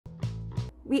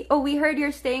We heard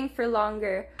you're staying for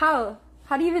longer. How?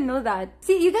 How do you even know that?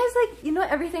 See, you guys like, you know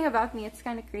everything about me. It's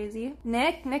kind of crazy.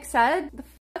 Nick said? The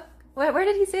fuck? Where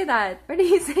did he say that? Where did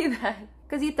he say that?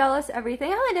 Because you tell us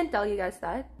everything. Oh, I didn't tell you guys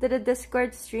that. Did a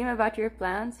Discord stream about your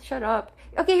plans? Shut up.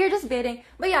 Okay, you're just baiting.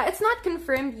 But yeah, it's not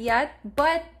confirmed yet.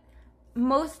 But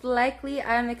most likely,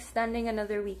 I'm extending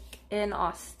another week in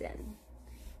Austin.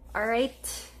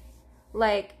 Alright?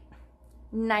 Like,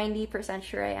 90%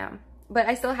 sure I am. But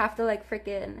I still have to like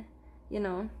freaking, you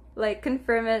know, like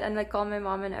confirm it and like call my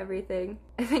mom and everything.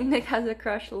 I think Nick has a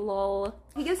crush, lol.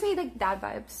 He gives me like dad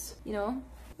vibes, you know?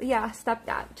 But yeah,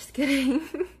 stepdad. Just kidding.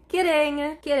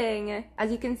 Kidding.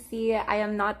 As you can see, I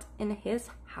am not in his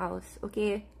house,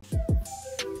 okay?